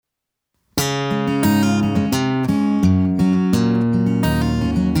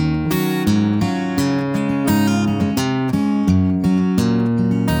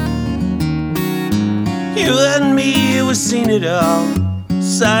seen it all.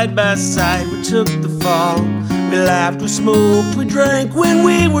 Side by side we took the fall. We laughed, we smoked, we drank when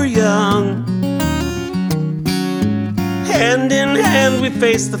we were young. Hand in hand we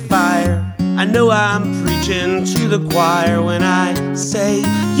faced the fire. I know I'm preaching to the choir when I say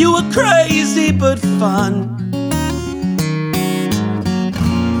you were crazy but fun.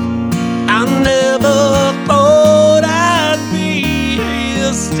 I never thought I'd be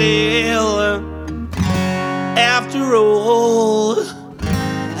here still. After all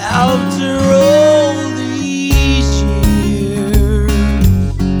these years.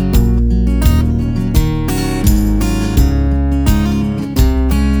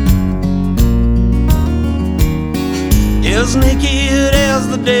 As naked as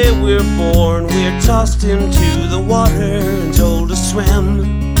the day we're born, we're tossed into the water and told to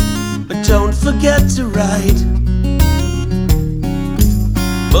swim, but don't forget to ride.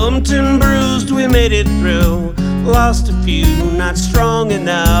 Bumped and bruised, we made it through. Lost a few, not strong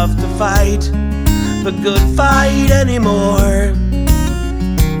enough to fight, but good fight anymore.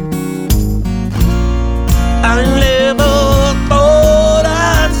 I never thought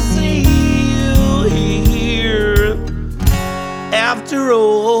I'd see you here. After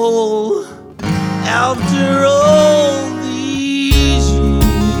all these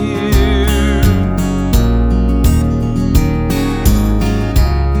years.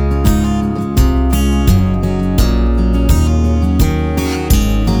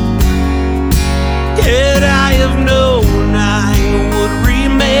 Had I have known I would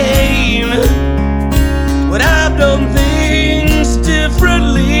remain, would I've done things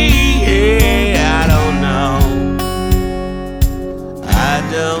differently? Yeah, I don't know.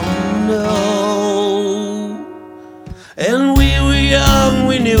 And we were young,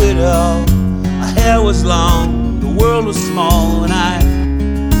 we knew it all. Our hair was long, the world was small, and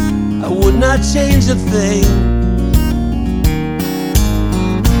I would not change a thing.